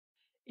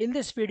In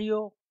this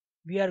video,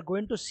 we are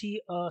going to see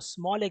a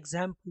small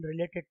example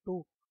related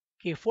to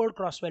k-fold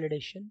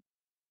cross-validation.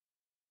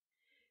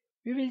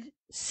 We will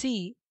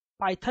see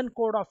Python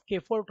code of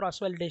k-fold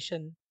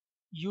cross-validation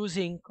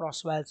using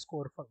cross-val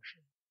score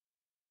function.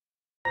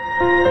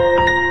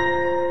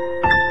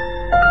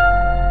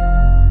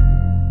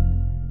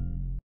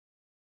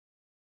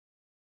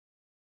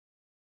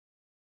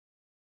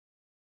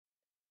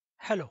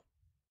 Hello.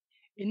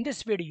 In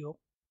this video,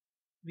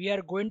 we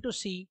are going to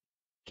see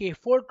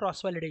k-fold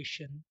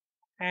cross-validation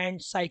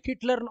and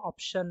scikit-learn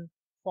option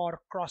for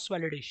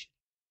cross-validation.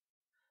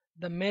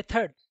 The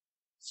method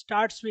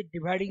starts with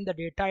dividing the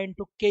data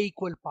into k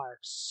equal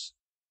parts,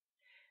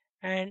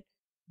 and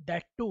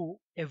that too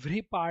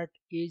every part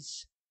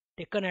is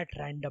taken at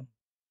random.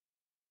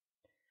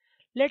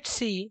 Let's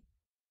see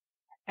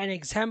an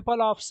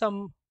example of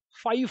some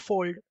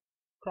 5-fold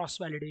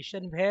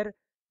cross-validation where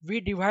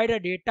we divide a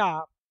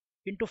data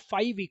into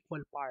 5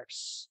 equal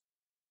parts: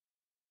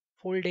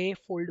 fold A,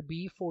 fold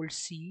B, fold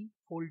C,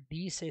 fold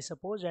D, say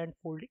suppose, and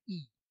fold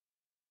E.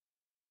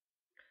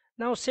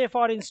 Now say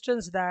for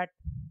instance that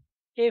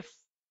if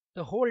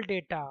the whole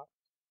data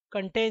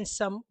contains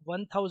some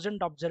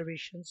 1000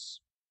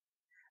 observations,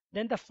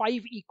 then the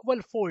 5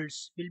 equal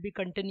folds will be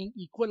containing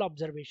equal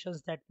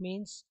observations. That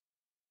means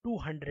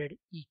 200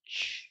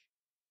 each.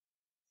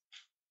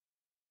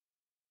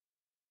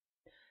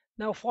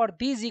 Now for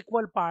these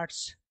equal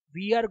parts,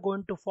 we are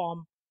going to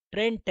form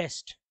trend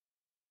test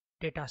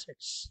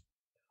datasets,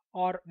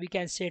 or we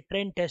can say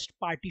trend test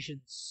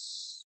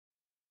partitions.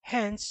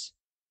 Hence,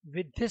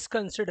 with this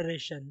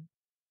consideration,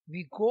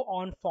 we go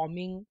on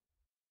forming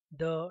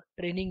the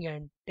training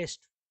and test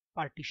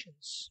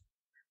partitions.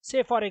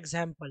 Say for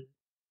example,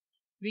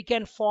 we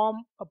can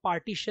form a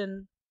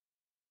partition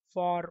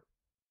for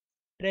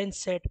trend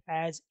set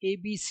as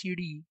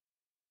ABCD,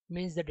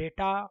 means the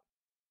data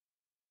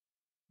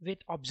with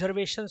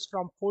observations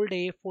from fold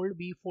A, fold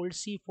B, fold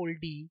C, fold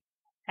D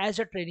as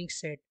a training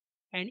set,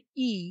 and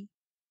E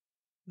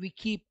we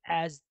keep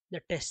as the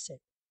test set.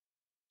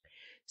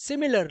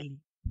 Similarly,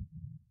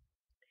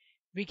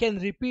 we can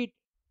repeat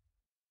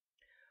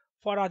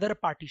for other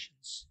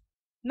partitions.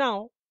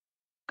 Now,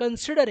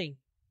 considering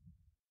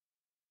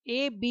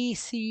A, B,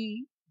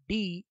 C,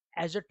 D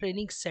as a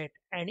training set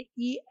and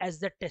E as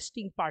the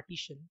testing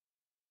partition,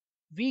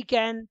 we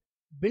can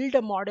build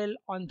a model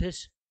on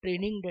this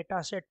training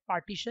dataset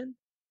partition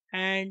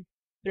and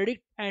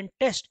predict and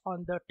test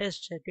on the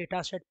test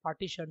dataset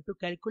partition to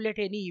calculate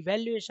any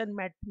evaluation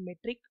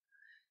metric.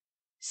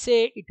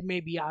 Say it may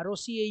be ROC,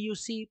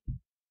 AUC.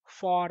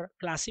 For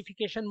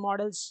classification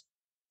models,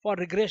 for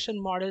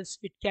regression models,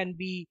 it can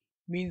be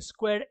mean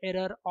squared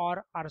error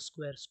or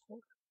R-square score.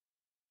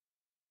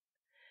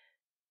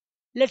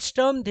 Let's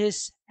term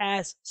this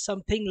as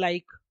something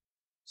like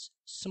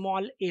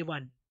small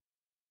a1.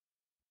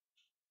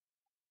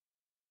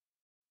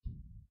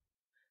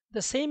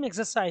 The same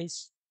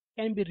exercise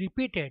can be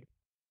repeated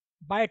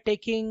by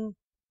taking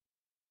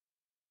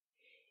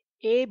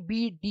A,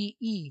 B, D,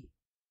 E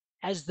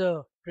as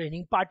the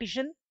training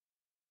partition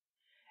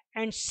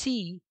and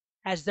C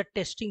as the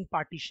testing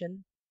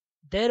partition,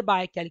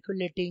 thereby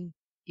calculating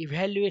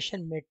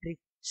evaluation metric.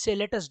 Say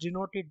let us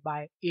denote it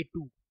by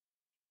A2.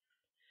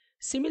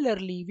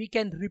 Similarly, we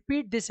can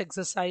repeat this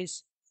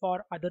exercise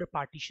for other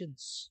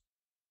partitions.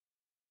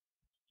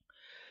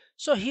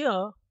 So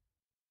here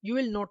you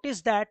will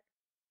notice that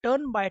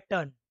turn by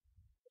turn,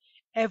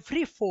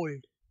 every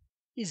fold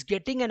is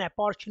getting an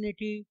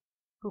opportunity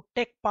to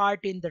take part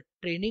in the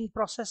training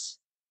process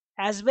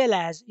as well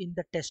as in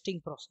the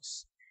testing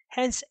process.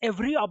 Hence,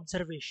 every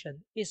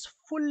observation is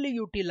fully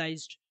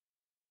utilized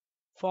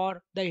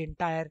for the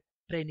entire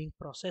training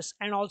process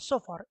and also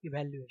for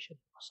evaluation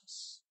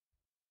process.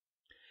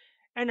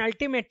 And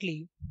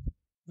ultimately,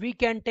 we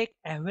can take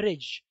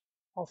average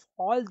of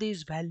all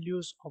these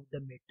values of the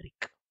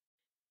metric.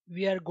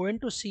 We are going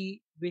to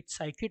see with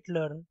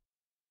scikit-learn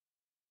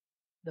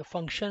the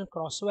function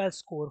cross-val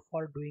score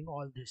for doing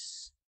all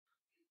this.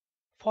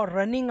 For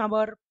running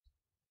our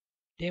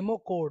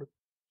demo code,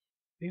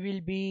 we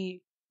will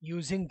be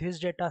using this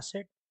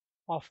dataset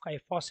of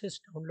kyphosis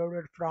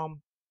downloaded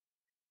from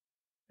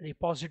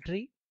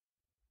repository.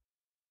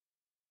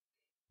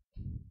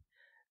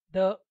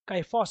 The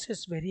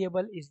kyphosis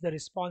variable is the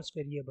response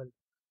variable,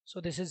 so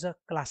this is a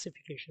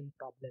classification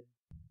problem.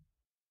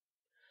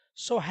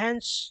 So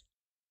hence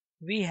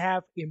we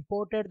have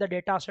imported the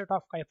dataset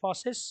of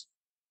kyphosis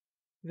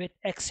with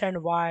x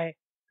and y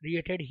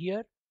created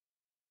here.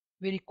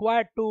 We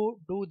require to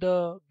do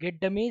the get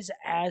dummies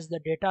as the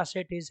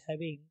dataset is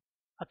having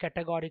a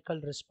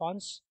categorical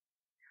response.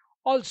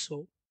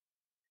 Also,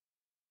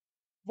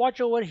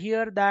 watch over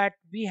here that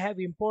we have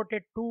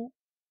imported two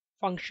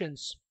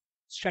functions,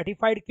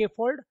 stratified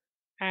k-fold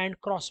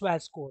and cross-val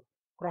score.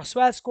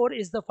 Cross-val score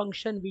is the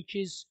function which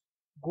is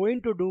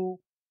going to do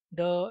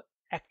the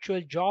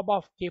actual job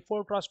of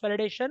k-fold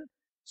cross-validation.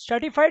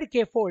 Stratified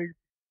k-fold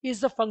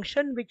is the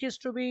function which is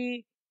to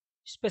be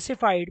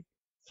specified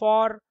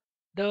for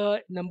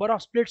the number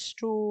of splits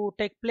to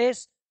take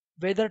place,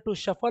 whether to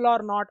shuffle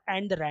or not,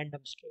 and the random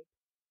state.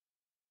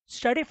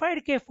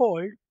 Stratified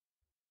k-fold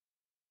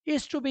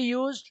is to be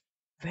used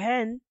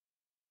when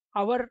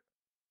our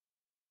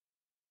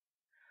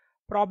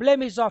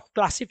problem is of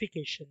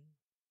classification.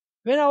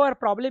 When our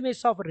problem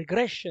is of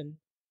regression,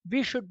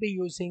 we should be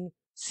using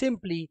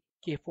simply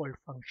k-fold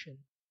function.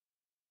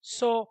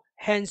 So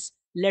hence,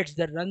 let's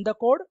then run the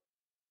code.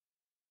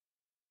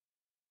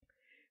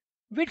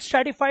 With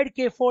stratified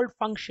k-fold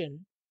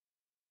function,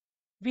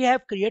 we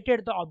have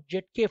created the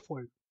object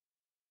k-fold.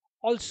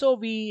 Also,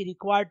 we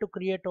require to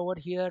create over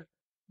here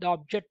the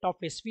object of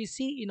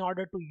SVC in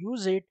order to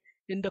use it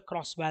in the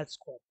cross-val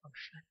score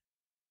function.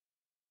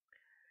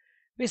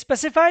 We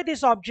specify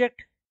this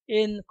object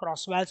in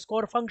cross-val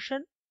score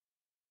function,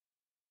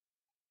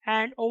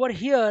 and over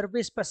here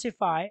we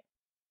specify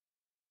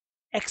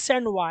x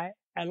and y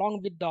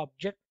along with the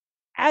object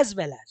as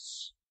well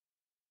as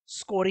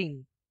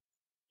scoring.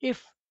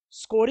 If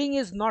scoring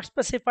is not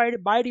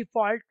specified, by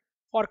default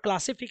for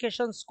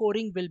classification,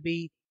 scoring will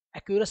be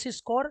accuracy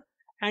score,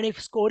 and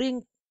if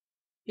scoring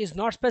is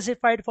not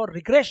specified for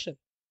regression,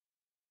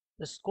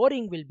 the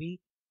scoring will be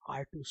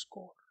R2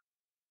 score.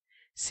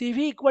 CV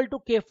equal to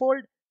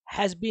k-fold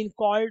has been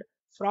called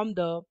from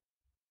the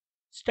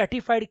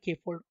stratified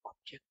k-fold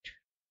object.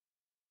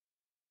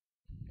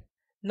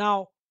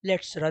 Now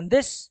let's run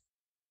this.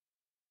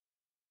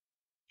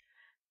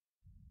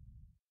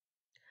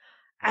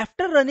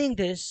 After running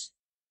this,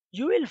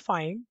 you will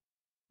find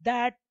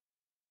that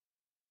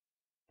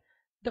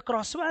the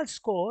cross-val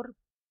score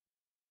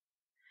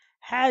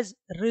has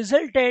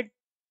resulted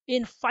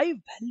in 5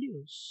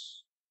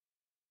 values.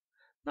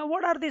 Now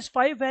what are these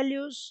 5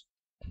 values?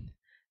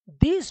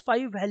 These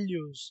 5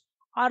 values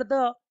are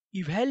the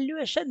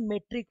evaluation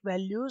metric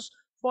values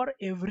for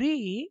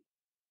every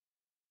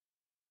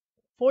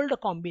fold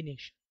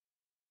combination.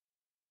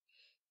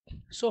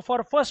 So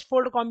for first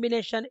fold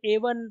combination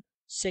A1,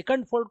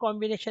 second fold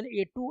combination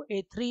A2,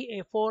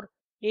 A3, A4,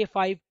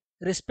 A5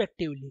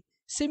 respectively.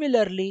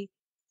 Similarly,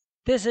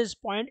 this is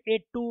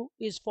 0.82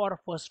 is for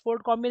first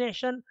fold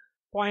combination,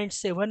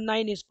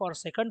 0.79 is for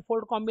second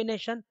fold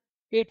combination,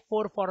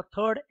 84 for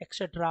third,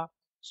 etc.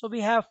 So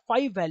we have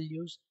 5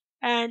 values,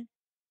 and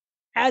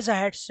as I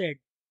had said,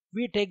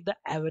 we take the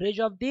average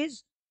of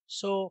these.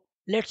 So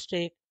let's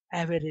take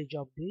average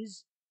of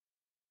these.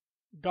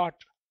 Dot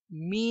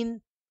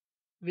mean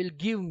will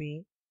give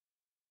me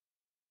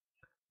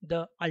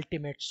the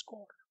ultimate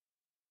score.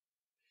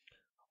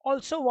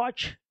 Also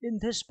watch in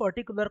this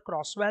particular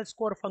cross-val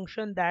score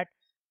function that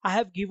I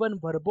have given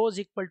verbose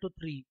equal to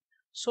 3,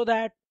 so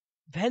that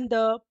when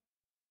the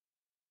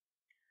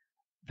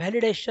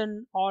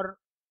validation or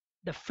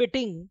the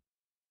fitting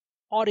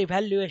or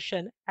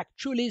evaluation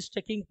actually is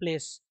taking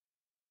place,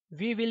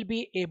 we will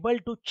be able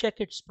to check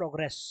its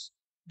progress.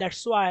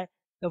 That's why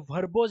the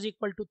verbose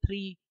equal to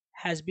 3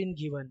 has been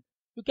given.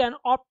 You can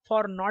opt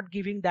for not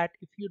giving that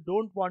if you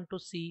don't want to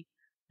see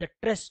the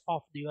trace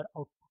of your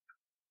output.